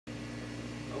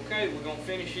Okay, we're gonna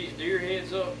finish these deer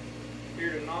heads up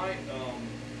here tonight.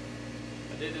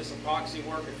 I did this epoxy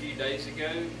work a few days ago.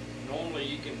 Normally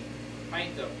you can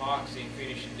paint the epoxy and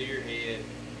finish the deer head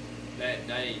that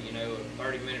day, you know,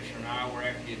 30 minutes or an hour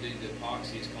after you do the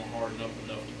epoxy, it's gonna harden up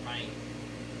enough to paint.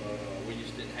 But we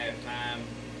just didn't have time.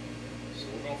 So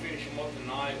we're gonna finish them up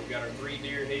tonight. We got our 3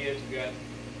 deer heads.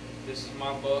 This is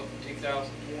my buck from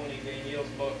 2020, Danielle's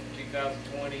buck from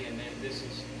 2020, and then this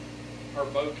is her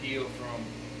bow kill from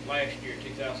last year,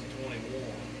 2021.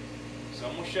 So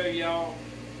I'm gonna show y'all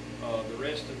the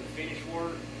rest of the finish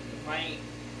work, the paint,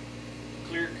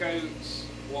 clear coats,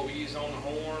 what we use on the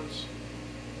horns,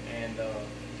 and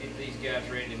get these guys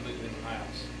ready to move in the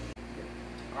house.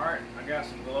 Alright, I got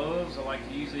some gloves. I like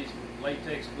to use these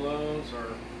latex gloves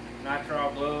or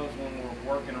nitrile gloves when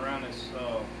we're working around this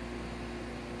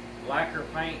lacquer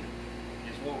paint.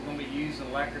 Is what we're going to be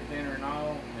using, lacquer thinner and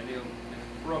all, and it's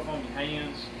rough on your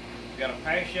hands. We've got a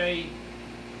Pache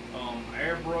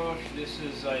airbrush. This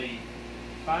is a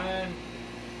fine,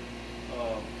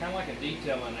 kind of like a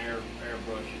detailing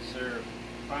airbrush. It's their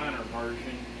finer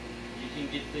version. You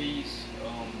can get these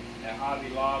at Hobby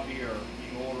Lobby, or you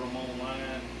can order them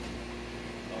online.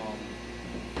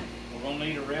 We're going to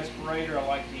need a respirator. I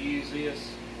like to use this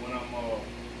when I'm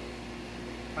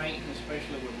painting,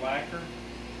 especially with lacquer.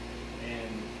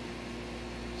 And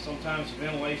sometimes the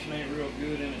ventilation ain't real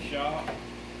good in the shop.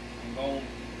 I'm going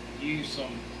to use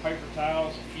some paper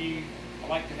towels, a few. I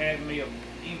like to have me an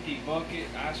empty bucket,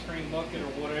 ice cream bucket or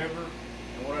whatever.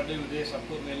 And what I do with this, I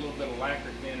put me a little bit of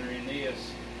lacquer thinner in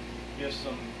this. Just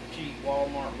some cheap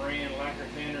Walmart brand lacquer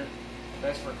thinner.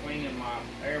 That's for cleaning my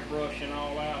airbrush and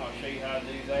all out. I'll show you how to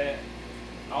do that.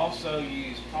 I also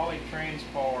use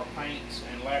polytranspar paints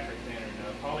and lacquer thinner.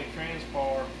 Now,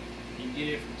 polytranspar, you can get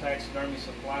it from Taxidermy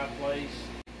Supply Place.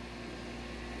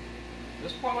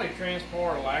 This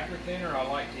polytranspar lacquer thinner I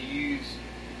like to use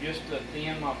just to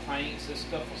thin my paints. This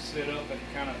stuff will sit up and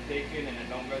kind of thicken, and it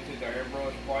don't go through the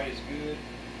airbrush quite as good.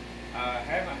 I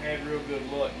haven't had real good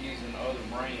luck using other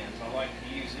brands. I like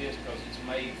to use this because it's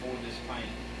made for this paint.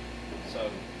 So,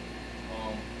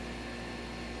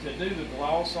 to do the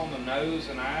gloss on the nose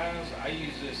and eyes, I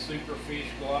use this Superfish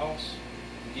gloss.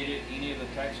 You get it at any of the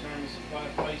Taxidermy Supply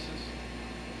places.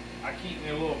 I keep me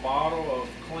a little bottle of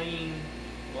clean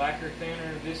lacquer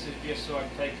thinner. This is just so I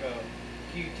can take a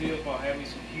Q-tip. I'll have me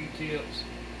some Q-tips,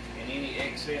 and any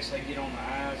excess I get on the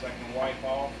eyes I can wipe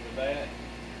off with that.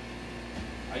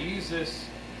 I use this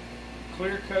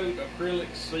clear coat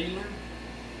acrylic sealer.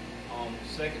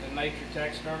 Second to Nature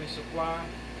Taxidermy Supply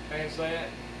has that.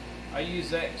 I use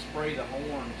that to spray the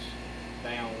horns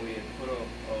down with.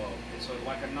 It's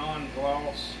like a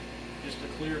non-gloss, just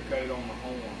a clear coat on the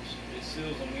horns. It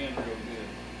seals them in real good.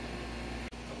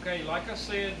 Okay, like I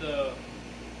said, the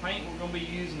paint we're going to be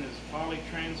using is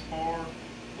polytranspar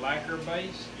lacquer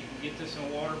base. You can get this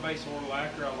in water base or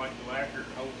lacquer. I like the lacquer,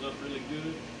 it holds up really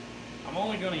good. I'm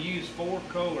only going to use 4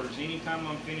 colors anytime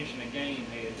I'm finishing a game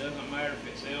head. It doesn't matter if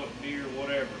it's elk, deer,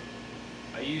 whatever.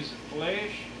 I use the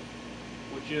flesh,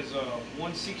 which is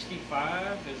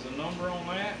 165 is the number on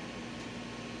that.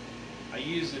 I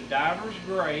use the Diver's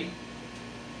Gray,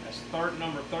 that's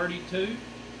number 32.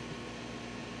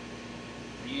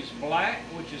 I use black,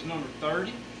 which is number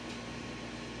 30.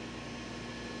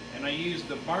 And I use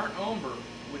the Burnt Umber,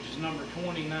 which is number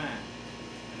 29.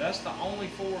 And that's the only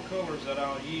 4 colors that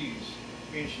I'll use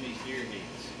finishing these deer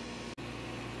heads.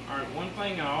 Alright, one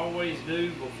thing I always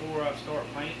do before I start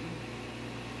painting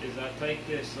is I take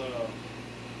this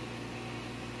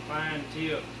fine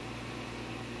tip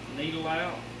needle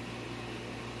out.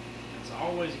 It's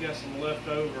always got some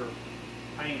leftover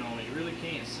paint on it. You really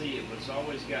can't see it, but it's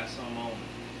always got some on it.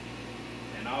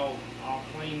 And I'll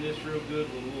clean this real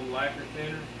good with a little lacquer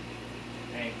thinner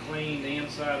and clean the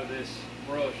inside of this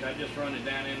brush. I just run it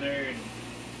down in there and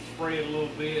spray it a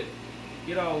little bit,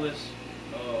 get all this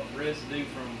residue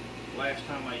from last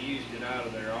time I used it out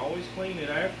of there. I always clean it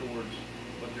afterwards,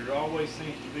 but there always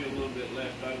seems to be a little bit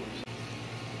left over.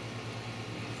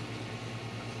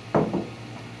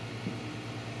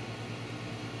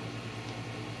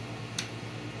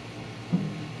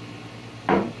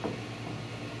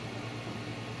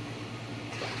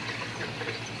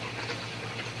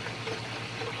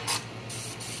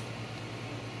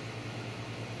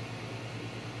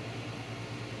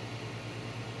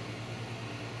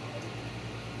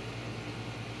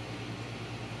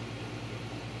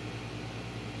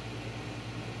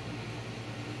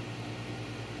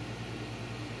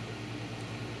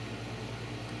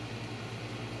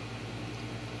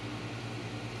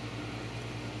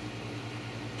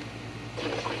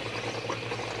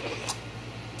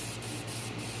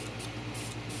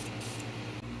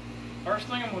 First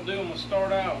thing I'm going to do, I'm going to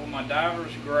start out with my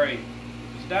Diver's Gray.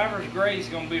 This Diver's Gray is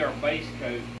going to be our base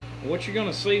coat. What you're going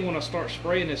to see when I start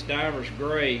spraying this Diver's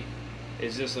Gray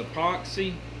is this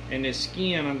epoxy and this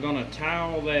skin. I'm going to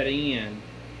tile that in,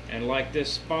 and like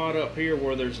this spot up here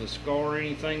where there's a scar or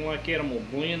anything like that, I'm going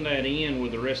to blend that in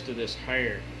with the rest of this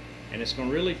hair, and it's going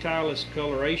to really tile this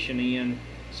coloration in,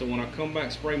 so when I come back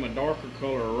and spray my darker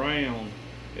color around,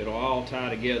 it'll all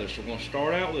tie together. So we're going to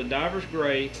start out with the Diver's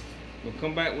Gray. We'll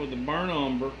come back with the burnt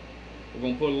umber. We're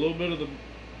going to put a little bit of the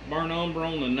burnt umber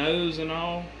on the nose and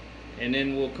all, and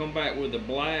then we'll come back with the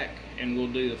black and we'll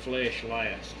do the flesh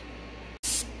last.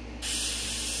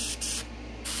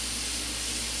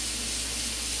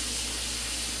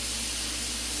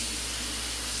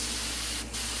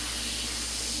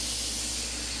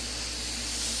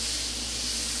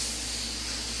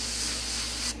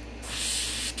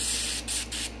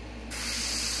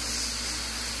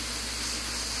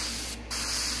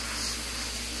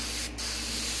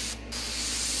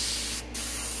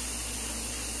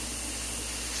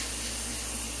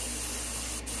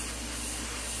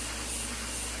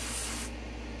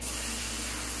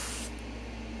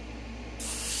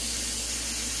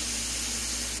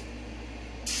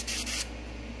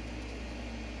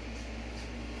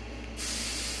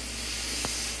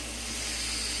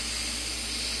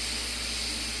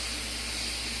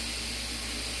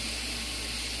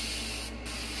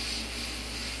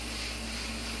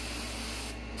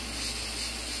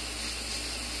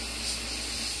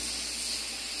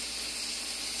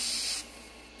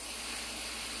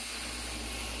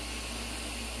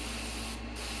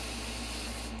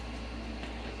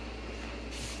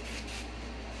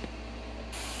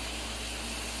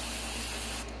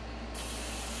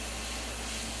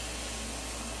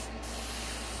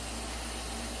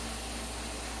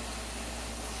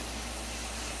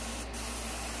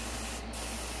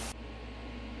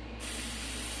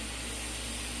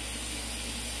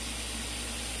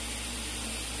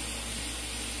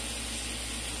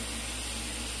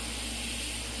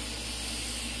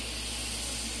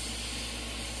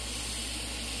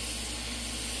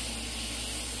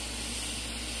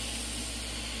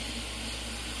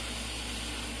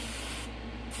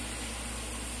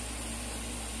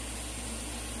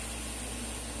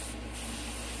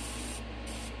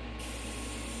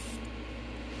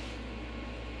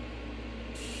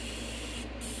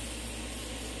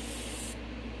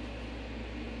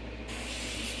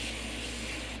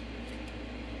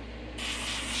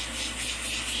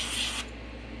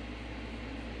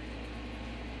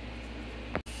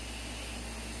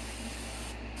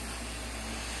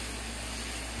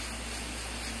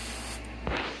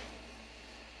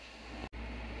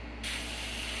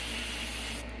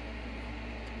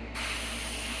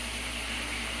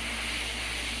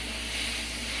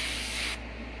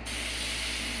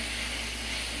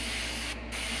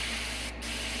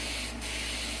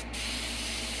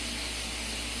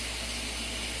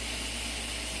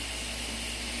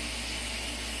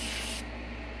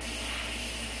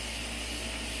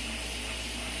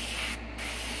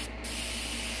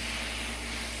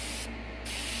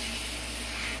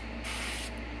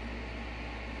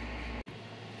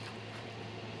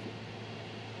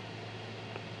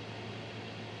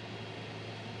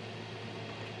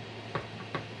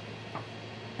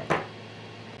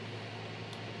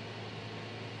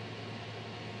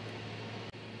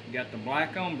 Got the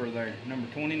black umber there,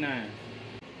 number 29.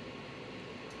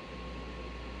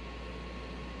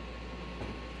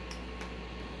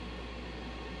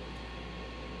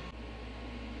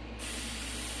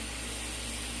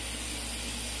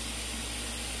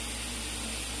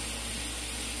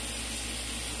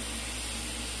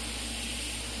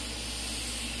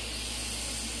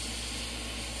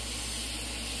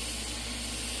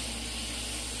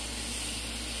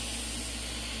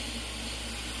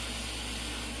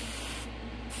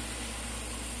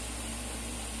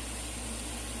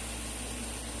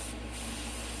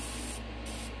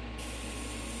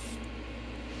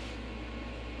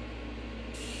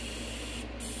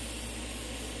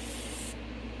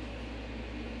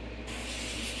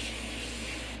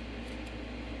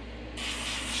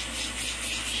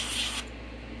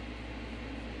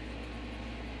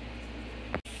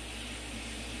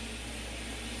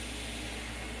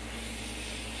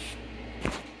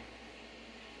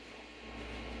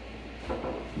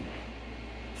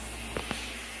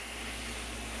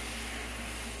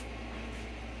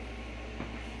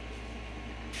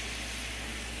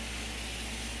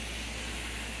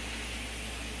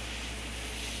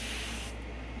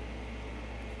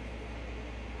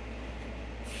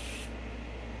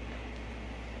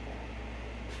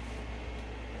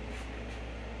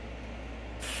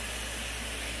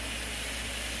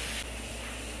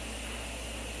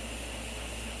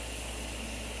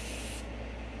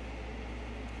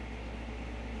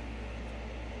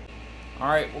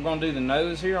 Alright, we're going to do the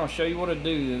nose here. I'll show you what to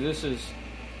do. This is,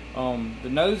 the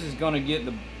nose is going to get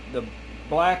the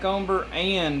black umber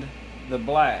and the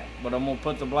black. But I'm going to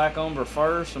put the black umber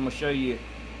first. I'm going to show you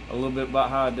a little bit about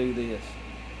how I do this.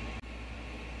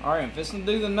 Alright, I'm fixing to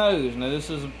do the nose. Now this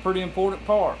is a pretty important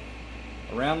part.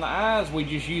 Around the eyes, we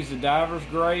just use the diver's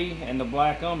gray and the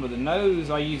black umber. The nose,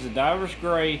 I use the diver's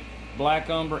gray, black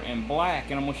umber, and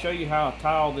black. And I'm going to show you how I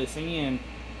tie all this in.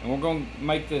 And we're going to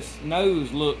make this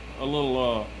nose look a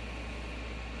little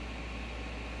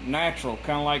natural.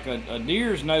 Kind of like a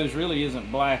deer's nose really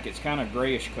isn't black. It's kind of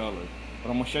grayish colored. But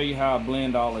I'm going to show you how I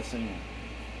blend all this in.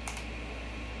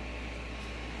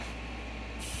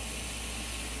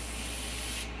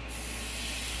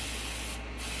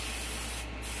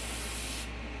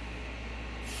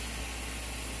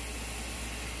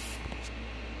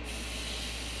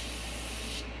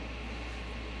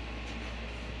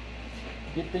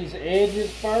 Get these edges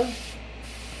first.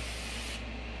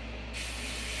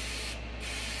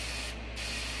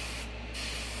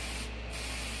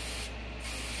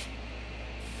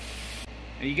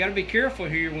 Now you got to be careful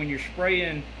here when you're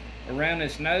spraying around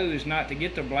this nose not to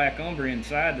get the black umber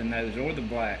inside the nose or the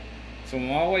black. So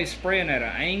I'm always spraying at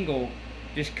an angle,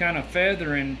 just kind of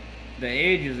feathering the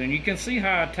edges. And you can see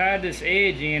how I tied this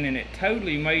edge in, and it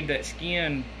totally made that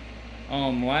skin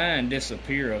line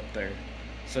disappear up there.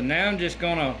 So now I'm just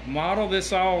going to model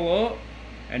this all up,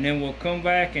 and then we'll come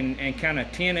back and kind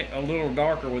of tint it a little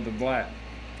darker with the black.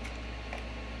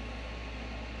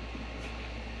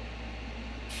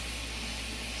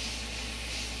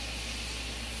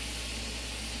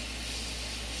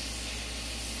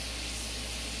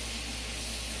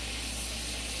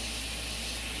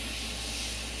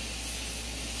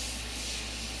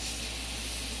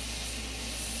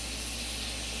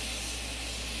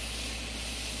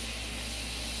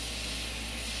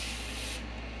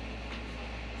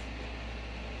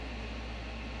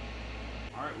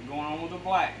 Alright, we're going on with the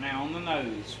black now on the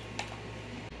nose.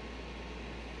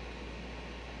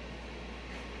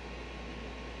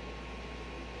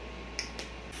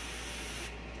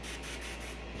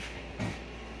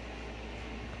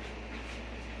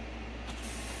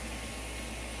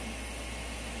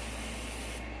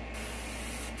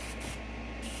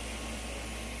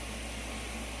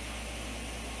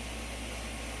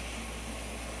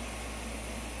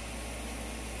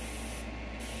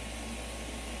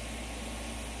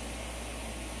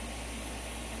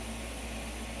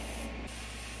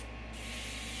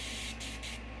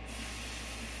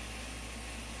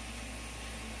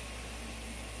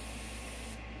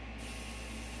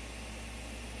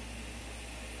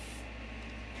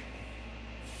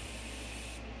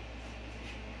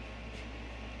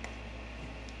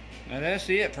 Now that's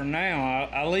it for now.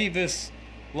 I leave this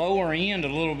lower end a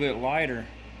little bit lighter.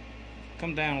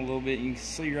 Come down a little bit, you can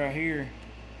see right here.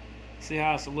 See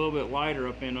how it's a little bit lighter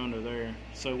up in under there.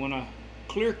 So when I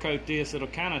clear coat this, it'll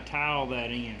kind of tile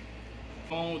that in.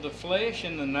 On with the flesh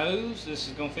and the nose. This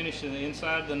is going to finish the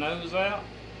inside of the nose out.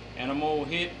 And I'm going to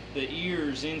hit the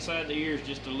ears, inside the ears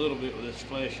just a little bit with this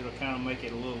flesh. It'll kind of make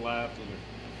it a little livelier.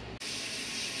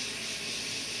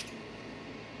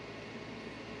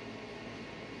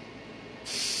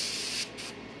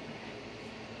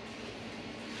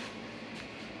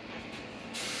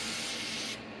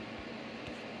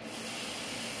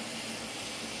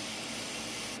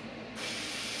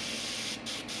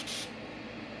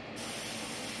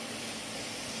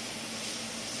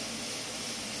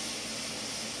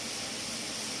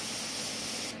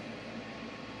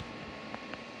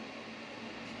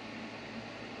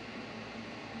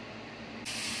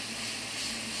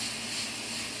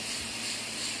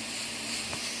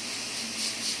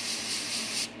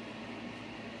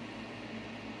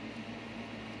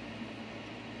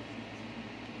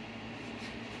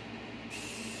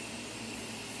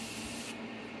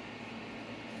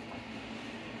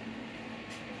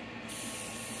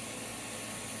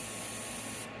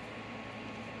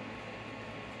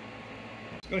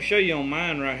 I'm going to show you on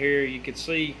mine right here. You could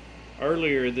see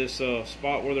earlier this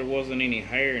spot where there wasn't any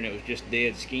hair and it was just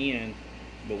dead skin,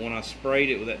 but when I sprayed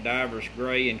it with that diver's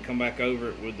gray and come back over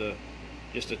it with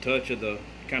just a touch of the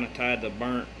kind of tied the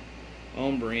burnt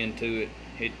umber into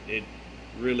it, it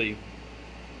really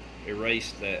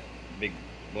erased that big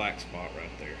black spot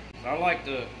right there. I like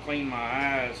to clean my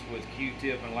eyes with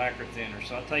Q-tip and lacquer thinner,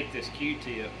 so I take this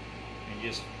Q-tip and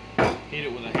just hit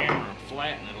it with a hammer and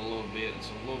flatten it a little bit. It's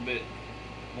a little bit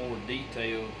more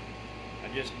detailed.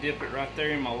 I just dip it right there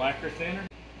in my lacquer thinner.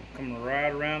 Come right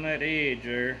around that edge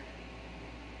there.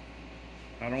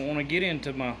 I don't want to get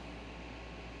into my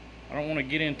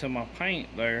paint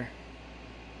there.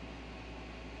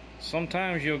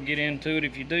 Sometimes you'll get into it.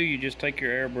 If you do, you just take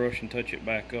your airbrush and touch it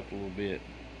back up a little bit.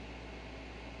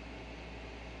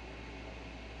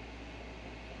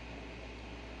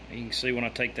 You can see when I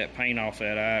take that paint off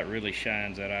that eye, it really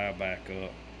shines that eye back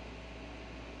up.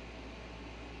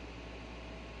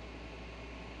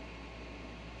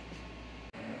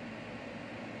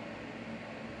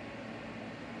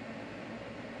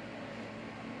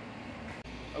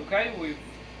 Okay, we've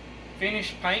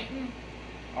finished painting.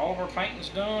 All of our painting's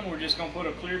done. We're just gonna put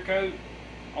a clear coat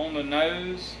on the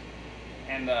nose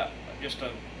and just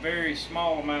a very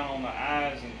small amount on the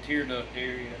eyes and tear duct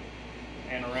area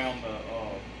and around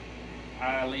the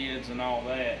eyelids and all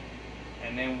that.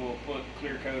 And then we'll put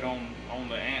clear coat on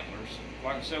the antlers.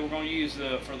 Like I said, we're gonna use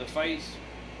for the face,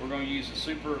 we're gonna use the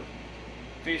super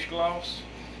fish gloss.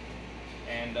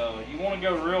 And you want to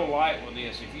go real light with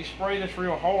this. If you spray this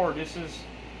real hard,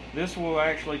 this will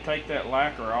actually take that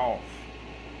lacquer off.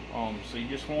 So you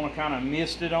just want to kind of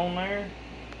mist it on there,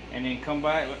 and then come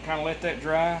back, kind of let that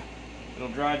dry. It'll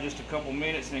dry just a couple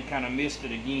minutes, and then kind of mist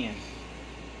it again.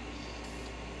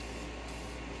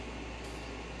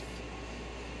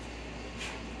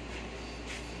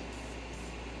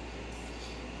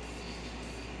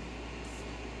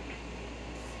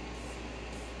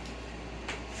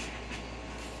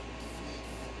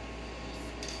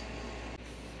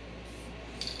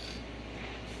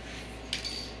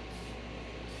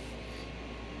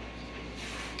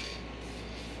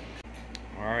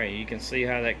 Alright, you can see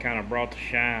how that kind of brought the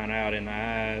shine out in the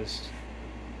eyes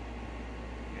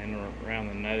and around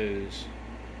the nose.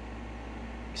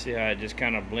 See how it just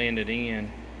kind of blended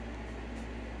in.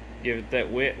 Give it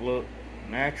that wet look,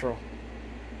 natural.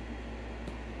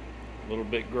 A little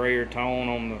bit grayer tone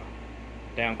on the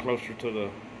down closer to the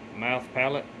mouth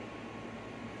palate.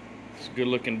 It's a good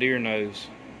looking deer nose.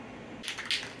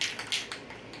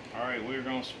 Alright, we're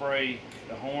going to spray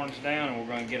the horns down, and we're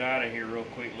going to get out of here real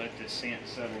quick, let this scent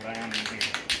settle down in here.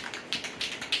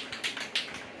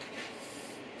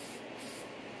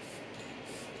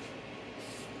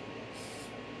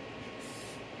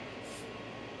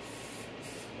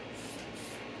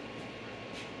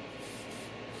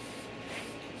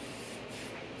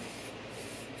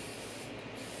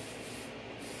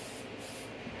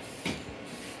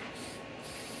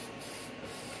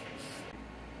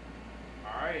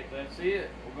 Alright, that's it.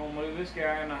 We're going to move this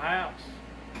guy in the house.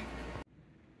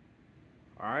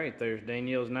 Alright, there's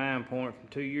Danielle's 9-point from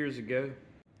 2 years ago.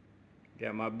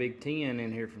 Got my big 10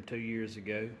 in here from 2 years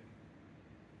ago.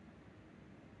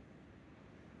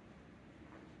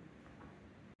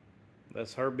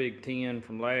 That's her big 10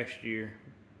 from last year.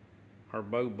 Her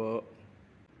bow buck.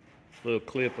 Little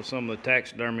clip of some of the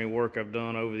taxidermy work I've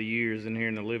done over the years in here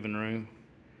in the living room.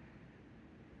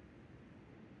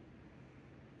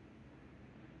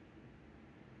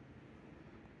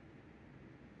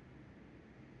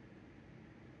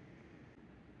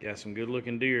 Got some good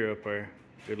looking deer up there,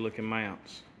 good looking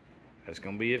mounts. That's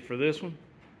gonna be it for this one.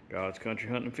 God's Country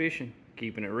Hunting and Fishing,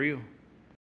 keeping it real.